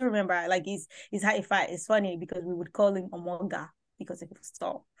 I still remember, like, he's high five. It's funny because we would call him Omonga because he was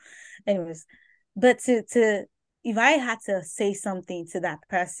tall. Anyways, but to if I had to say something to that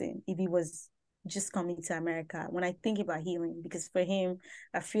person, if he was just coming to America, when I think about healing, because for him,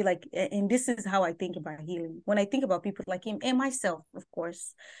 I feel like, and this is how I think about healing. When I think about people like him and myself, of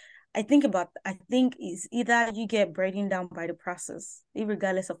course, I think it's either you get burdened down by the process,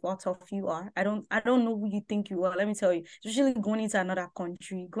 regardless of what tough you are. I don't know who you think you are. Let me tell you, especially going into another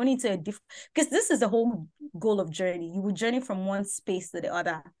country, going into a different, because this is the whole goal of journey. You will journey from one space to the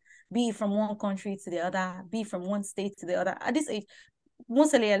other, be it from one country to the other, be it from one state to the other. At this age,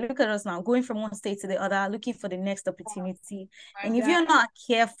 once a year, look at us now, going from one state to the other, looking for the next opportunity. My And if God. you're not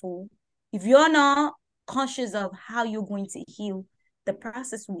careful, if you're not conscious of how you're going to heal, the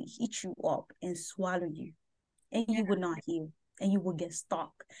process will eat you up and swallow you, and Yeah. you will not heal, and you will get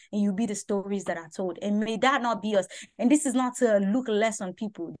stuck, and you'll be the stories that are told. And may that not be us. And this is not to look less on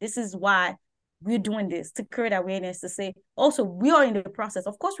people. This is why we're doing this, to create awareness, to say also we are in the process.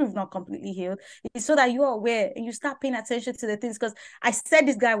 Of course, we've not completely healed. It's so that you are aware and you start paying attention to the things. Because I said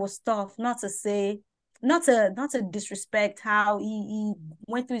this guy was tough, not to say, not to disrespect how he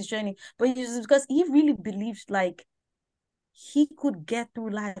went through his journey, but it's because he really believes like he could get through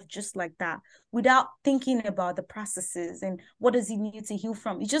life just like that without thinking about the processes and what does he need to heal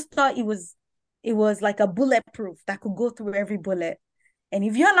from. He just thought it was like a bulletproof that could go through every bullet. And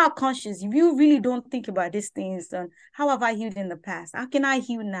if you're not conscious, if you really don't think about these things, then how have I healed in the past? How can I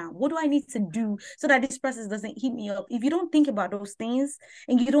heal now? What do I need to do so that this process doesn't hit me up? If you don't think about those things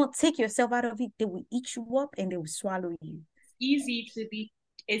and you don't take yourself out of it, they will eat you up and they will swallow you. Easy to be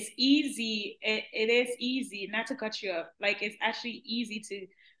it's easy it is easy not to cut you up, like it's actually easy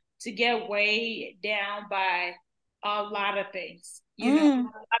to get way down by a lot of things, a lot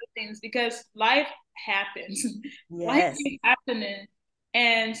of things, because life happens. Life Yes. is happening,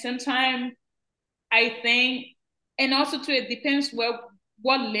 and sometimes I think, and also too, it depends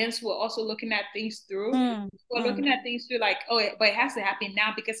what lens we're also looking at things through. We're looking at things through like, oh, but it has to happen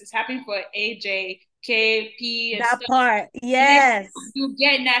now because it's happening for AJ, KP, and That stuff. part. And then Yes. you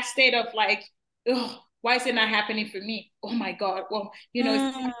get in that state of like, oh, why is it not happening for me? Oh my God. Well,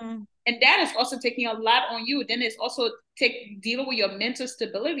 and that is also taking a lot on you. Then it's also dealing with your mental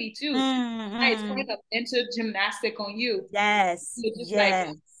stability too. It's putting a mental gymnastic on you. Yes. You're just like,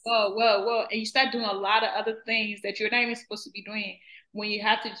 Yes. whoa, whoa, whoa. And you start doing a lot of other things that you're not even supposed to be doing when you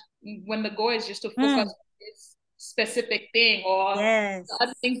have to, when the goal is just to focus on this specific thing or Yes. the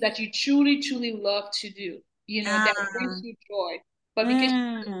other things that you truly, truly love to do, that brings Ah, you joy. but because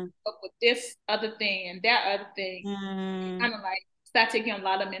you up with this other thing and that other thing, kind of like start taking a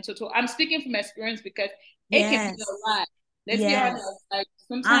lot of mental toll. I'm speaking from experience because it can be a lot. Let's be honest. Like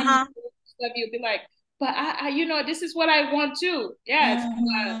sometimes stuff you'll be like, but I this is what I want too. Yes.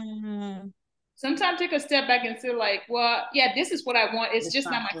 Sometimes take a step back and say like, well, yeah, this is what I want. It's just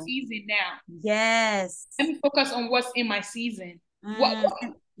not my season now. Yes. Let me focus on what's in my season.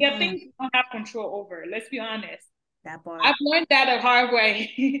 There are things you don't have control over. Let's be honest. That part. I've learned that the hard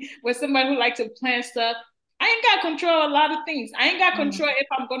way with somebody who likes to plan stuff. I ain't got control a lot of things. I ain't got control if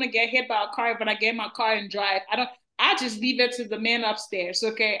I'm gonna get hit by a car when I get in my car and drive. I just leave it to the man upstairs.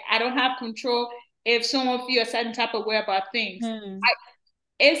 Okay. I don't have control if someone feels a certain type of way about things.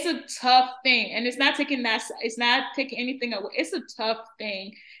 It's a tough thing. And it's not taking anything away. It's a tough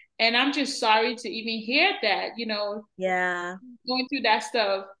thing. And I'm just sorry to even hear that, going through that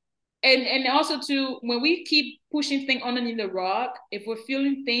stuff. And also too, when we keep pushing things underneath the rug, if we're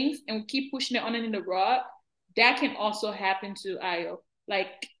feeling things and we keep pushing it underneath the rug, that can also happen to Ayo.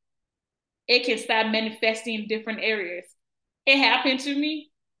 Like it can start manifesting in different areas. It happened to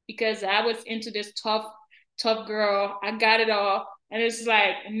me because I was into this tough girl. I got it all. And it's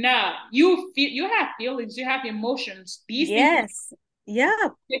like, nah, you have feelings, you have emotions. These things. Yeah.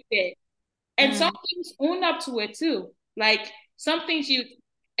 And some things own up to it too. Like some things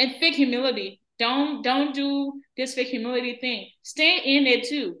and fake humility. Don't do this fake humility thing. Stay in it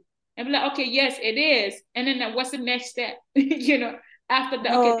too. And be like, okay, yes, it is. And then what's the next step? After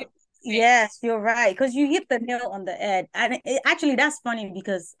that, okay. Yes, you're right. Because you hit the nail on the head. And actually, that's funny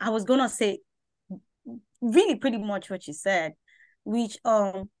because I was gonna say really pretty much what you said. Which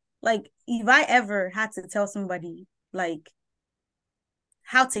like if I ever had to tell somebody like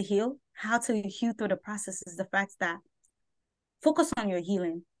how to heal through the process is the fact that focus on your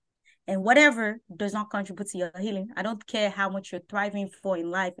healing. And whatever does not contribute to your healing, I don't care how much you're thriving for in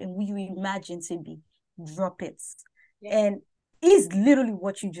life and who you imagine to be, drop it. And it's literally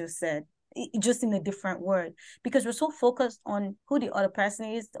what you just said, just in a different word. Because we're so focused on who the other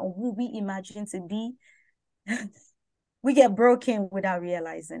person is, on who we imagine to be, we get broken without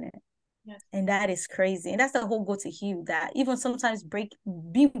realizing it. And that is crazy. And that's the whole goal to heal, that even sometimes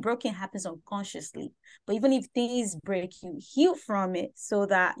being broken happens unconsciously. But even if things break you, heal from it so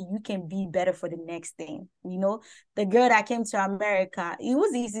that you can be better for the next thing. The girl that came to America, it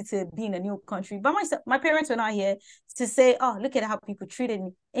was easy to be in a new country. But my parents were not here to say, oh, look at how people treated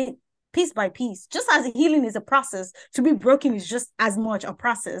me. Piece by piece, just as healing is a process, to be broken is just as much a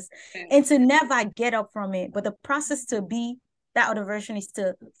process. And to never get up from it. But the process to be that other version is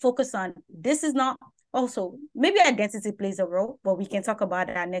to focus on this is not also maybe identity plays a role, but we can talk about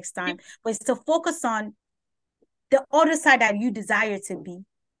that next time. But it's to focus on the other side that you desire to be,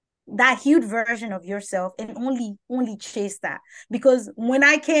 that healed version of yourself, and only chase that. Because when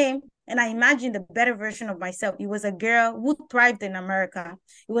I came and I imagined the better version of myself, it was a girl who thrived in America.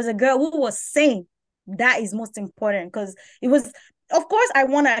 It was a girl who was sane. That is most important, because it was, of course, I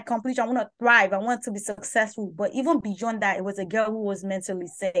want to accomplish, I want to thrive, I want to be successful. But even beyond that, it was a girl who was mentally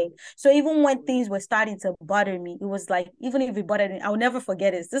sane. So even when things were starting to bother me, it was like, even if it bothered me, I'll never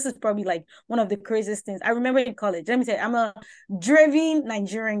forget it. This is probably like one of the craziest things. I remember in college, let me tell you, I'm a driven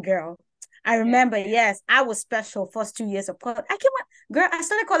Nigerian girl. I remember, yes, I was special first 2 years of college. I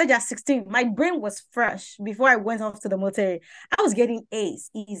started college at 16. My brain was fresh before I went off to the military. I was getting A's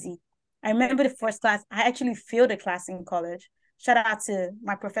easy. I remember the first class, I actually failed a class in college. Shout out to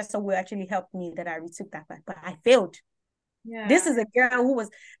my professor who actually helped me that I retook that class, but I failed. This is a girl who was,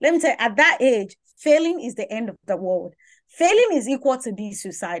 let me tell you, at that age, failing is the end of the world. Failing is equal to being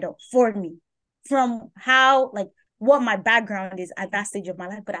suicidal for me, from how, like, what my background is at that stage of my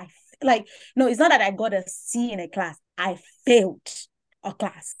life. But no, it's not that I got a C in a class. I failed a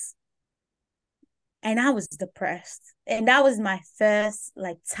class. And I was depressed. And that was my first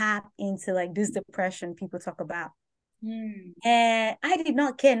tap into this depression people talk about. And I did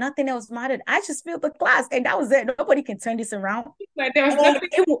not care. Nothing else mattered. I just failed the class, and that was it. Nobody can turn this around. Like there was nothing.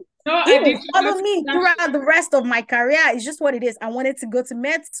 It will follow me throughout the rest of my career. It's just what it is. I wanted to go to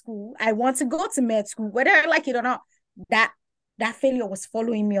med school. I want to go to med school, whether I like it or not. That failure was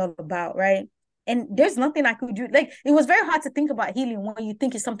following me all about, right? And there's nothing I could do. It was very hard to think about healing when you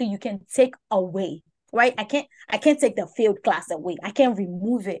think it's something you can take away, right? I can't take the failed class away. I can't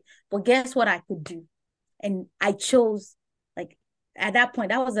remove it. But guess what I could do? And I chose, at that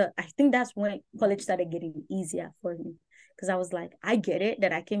point, I think that's when college started getting easier for me. Because I was like, I get it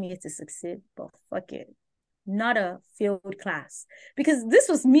that I came here to succeed, but fuck it. Not a failed class. Because this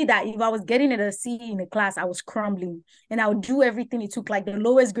was me that if I was getting a C in a class, I was crumbling. And I would do everything it took. The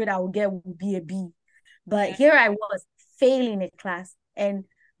lowest grade I would get would be a B. But here I was failing a class and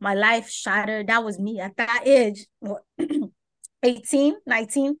my life shattered. That was me at that age, 18,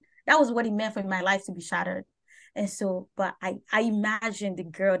 19. That was what it meant for my life to be shattered. And so, but I imagined the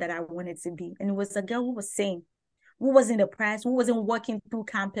girl that I wanted to be. And it was a girl who was sane, who was in the press, who wasn't walking through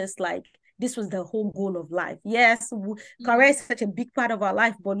campus like this was the whole goal of life. Yes, career is such a big part of our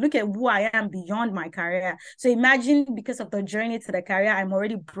life, but look at who I am beyond my career. So imagine because of the journey to the career, I'm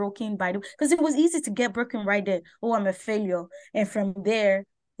already broken by the, because it was easy to get broken right there. Oh, I'm a failure. And from there,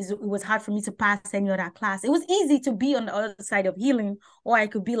 it was hard for me to pass any other class. It was easy to be on the other side of healing, or I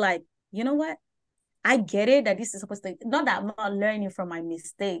could be like, you know what? I get it that this is supposed to, not that I'm not learning from my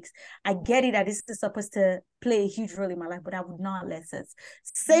mistakes. I get it that this is supposed to play a huge role in my life, but I would not let it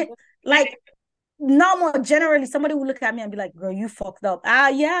say, like, normal, generally, somebody will look at me and be like, girl, you fucked up.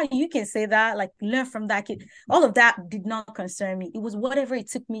 Yeah, you can say that. Like, learn from that kid. All of that did not concern me. It was whatever it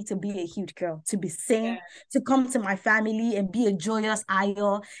took me to be a huge girl, to be sane, to come to my family and be a joyous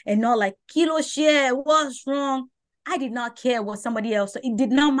ayo and not like, kilo share, what's wrong? I did not care what somebody else. It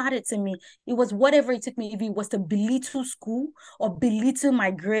did not matter to me. It was whatever it took me. If it was to belittle school or belittle my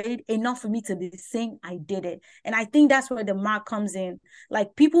grade, enough for me to be saying I did it. And I think that's where the mark comes in.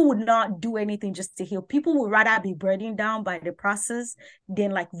 Like, people would not do anything just to heal. People would rather be burdened down by the process than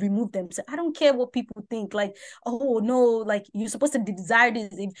like remove them. So I don't care what people think. Like, oh no, like you're supposed to desire this.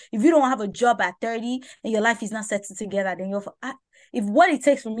 If you don't have a job at 30 and your life is not settled together, then if what it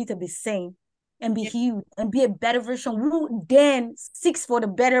takes for me to be sane and be healed and be a better version, who then seeks for the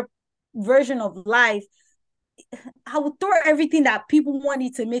better version of life, I would throw everything that people want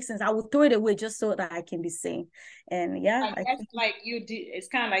it to make sense. I would throw it away just so that I can be sane. And yeah, like that's like it's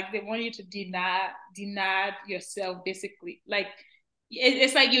kind of like they want you to deny yourself, basically. Like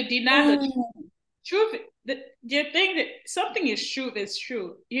it's like you deny the truth. You think that something is truth is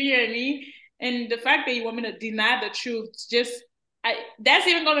true. You know what I mean? And the fact that you want me to deny the truth, that's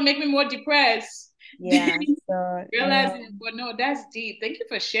even gonna make me more depressed. Yeah. So, Realizing, but no, that's deep. Thank you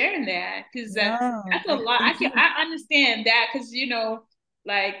for sharing that, because that's a lot. I understand that, because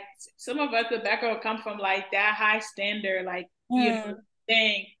like some of us, the background come from like that high standard, like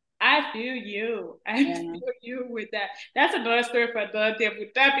thing. I feel you. I feel you with that. That's another story for another day. We'll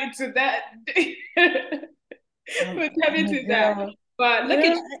tap into that. We'll tap into that. But look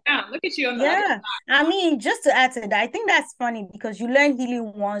at you now. Look at you on the other side. I mean, just to add to that, I think that's funny because you learn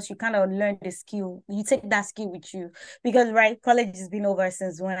healing once, you kind of learn the skill. You take that skill with you because, right, college has been over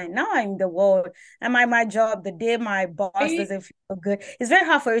since when? Now I'm in the world. I'm at my job. The day my boss doesn't feel good, it's very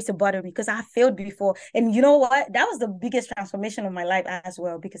hard for it to bother me because I failed before. And you know what? That was the biggest transformation of my life as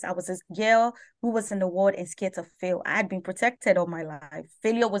well, because I was this girl who was in the world and scared to fail. I had been protected all my life.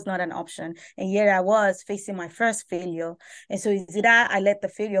 Failure was not an option. And yet I was facing my first failure. And so is it that I let the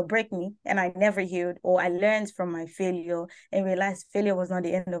failure break me and I never healed, or I learned from my failure and realized failure was not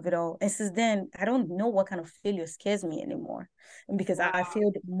the end of it all. And since then, I don't know what kind of failure scares me anymore. And because I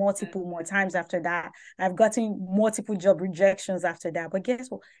failed multiple more times after that. I've gotten multiple job rejections after that. But guess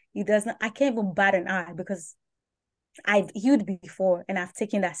what? It doesn't, I can't even bat an eye because I've healed before and I've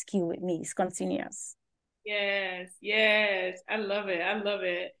taken that skill with me. It's continuous. Yes. I love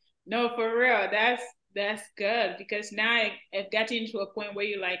it. No, for real. That's good, because now I've gotten into a point where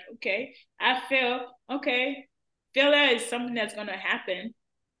you're like, okay, I feel okay. Failure is something that's gonna happen,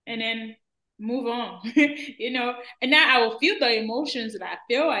 and then move on. And now I will feel the emotions that I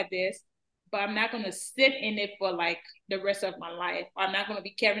feel at this, but I'm not gonna sit in it for like the rest of my life. I'm not gonna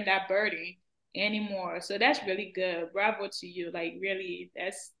be carrying that burden anymore. So that's really good. Bravo to you. Like, really,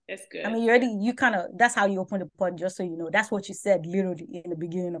 that's good. I mean, you kind of, that's how you open the pod, just so you know. That's what you said literally in the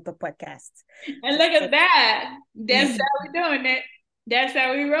beginning of the podcast. And look at that. That's how we're doing it. That's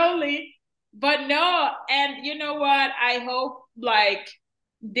how we rolling. But no, and you know what? I hope like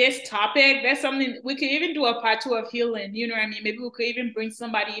this topic, that's something we could even do a part 2 of healing. You know what I mean? Maybe we could even bring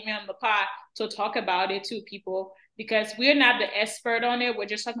somebody even on the pod to talk about it to people, because we're not the expert on it. We're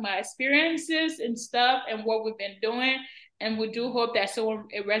just talking about experiences and stuff and what we've been doing. And we do hope that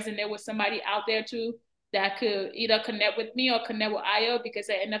it resonate with somebody out there too, that could either connect with me or connect with Io, because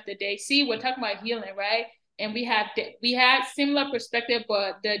at the end of the day, see, we're talking about healing, right? And we had similar perspective,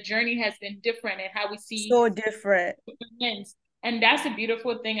 but the journey has been different in how we see. So different. And that's a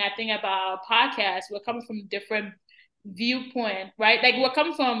beautiful thing, I think, about our podcast. We're coming from different viewpoint, right? Like, we're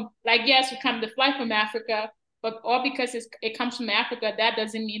coming from, like, yes, we come to Flight from Africa, but all because it comes from Africa, that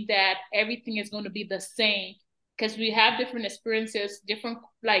doesn't mean that everything is going to be the same, because we have different experiences, different,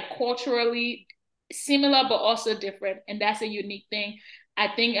 like, culturally similar, but also different. And that's a unique thing, I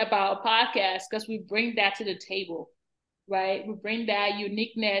think, about a podcast, because we bring that to the table, right? We bring that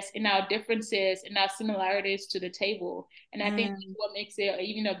uniqueness in our differences and our similarities to the table. And I think that's what makes it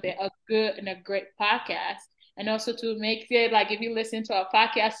even a good and a great podcast. And also to make it like, if you listen to our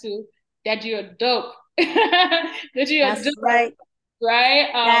podcast too, that you're dope. That you're That's dope, right. right?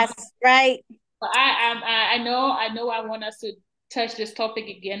 That's right. But I know I want us to touch this topic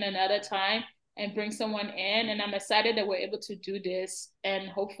again another time and bring someone in. And I'm excited that we're able to do this. And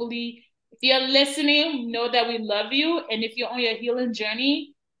hopefully, if you're listening, know that we love you. And if you're on your healing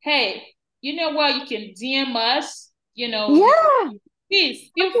journey, hey, you know what? You can DM us. Yeah. Please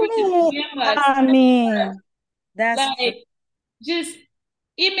feel free to DM us. I mean, that's like, just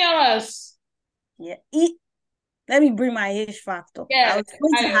email us. Yeah. Let me bring my age factor. I was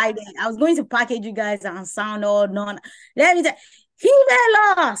going to hide it. I was going to package you guys and sound all none. Let me tell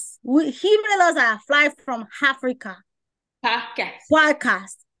email us. Email us at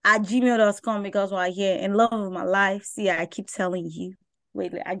flightfromafricapodcast at gmail.com because we're here in love of my life. See, I keep telling you.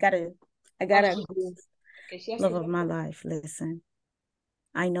 Wait, I gotta go. Love of my life. Listen,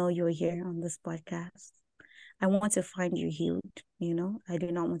 I know you're here on this podcast. I want to find you healed. I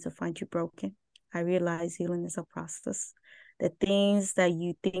do not want to find you broken. I realize healing is a process. The things that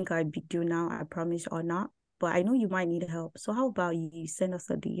you think are big deal now, I promise are not. But I know you might need help. So how about you send us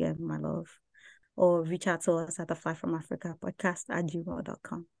a DM, my love, or reach out to us at the flightfromafricapodcast at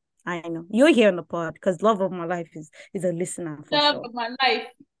gmail.com. I know you're here on the pod because love of my life is a listener for love sure. of my life.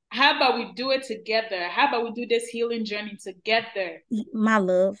 How about we do it together? How about we do this healing journey together? My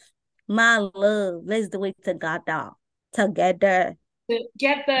love, let's do it together. Together.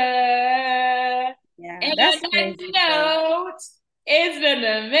 Yeah, and that's on that crazy. note, it's been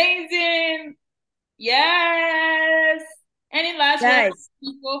amazing. Yes. Any last words,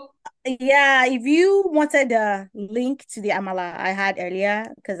 people? Yeah, if you wanted the link to the amala I had earlier,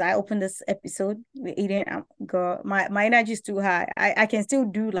 because I opened this episode with eating, girl, my energy is too high. I can still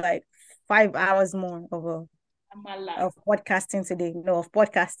do like 5 hours more of podcasting today. Of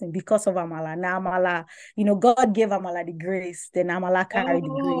podcasting because of amala. Now amala, God gave amala the grace. Then amala carried the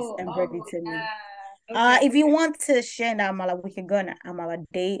grace and brought it to me. Okay. If you want to share the amala, we can go on an amala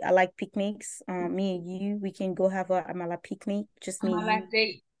day. I like picnics. Me and you, we can go have a amala picnic. Just me and you.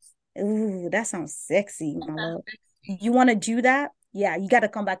 Day. Ooh, that sounds sexy, my love. You want to do that? Yeah, you got to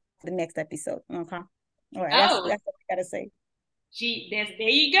come back to the next episode. Okay. All right. That's what I gotta say. There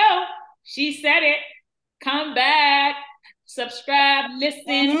you go. She said it. Come back, subscribe,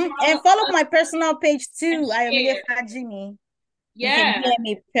 listen, and follow my personal page too. Ayomide Fajimi. Yeah. You can DM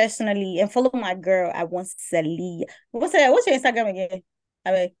me personally and follow my girl. I want Celia. What's your Instagram again?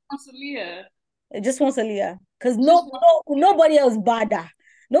 Celia. Just want Celia. Because nobody else bother.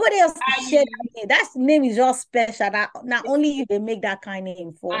 Nobody else share that name. That name is just special. Not only you they make that kind of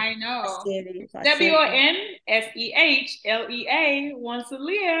name for. I know. WONSEHLEA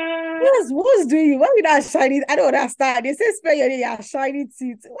Wancelia. What's doing you? Why we not shiny? I don't understand. They say spell your name, you're shiny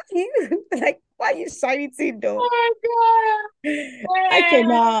teeth. Why you shiny teeth though? Oh my God. I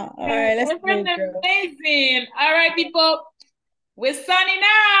cannot. All right, let's It's been amazing. All right, people. We're signing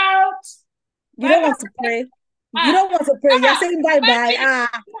out. You don't want to pray. You don't want to pray. You're saying bye-bye.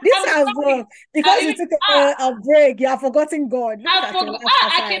 This has because you took a break. You have forgotten God. I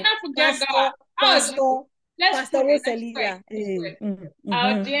cannot forget God. Pastor Rosalia.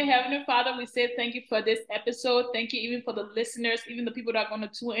 Our dear Heavenly Father, we say thank you for this episode. Thank you even for the listeners, even the people that are going to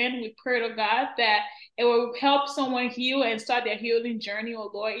tune in. We pray to God that it will help someone heal and start their healing journey, oh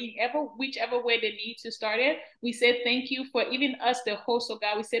Lord, whichever way they need to start it. We say thank you for even us, the host, oh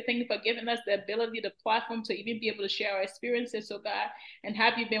God. We say thank you for giving us the ability, the platform to even be able to share our experiences, oh God, and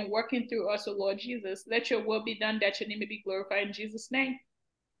have you been working through us, oh Lord Jesus. Let your will be done, that your name may be glorified in Jesus' name.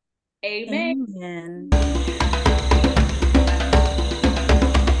 Amen.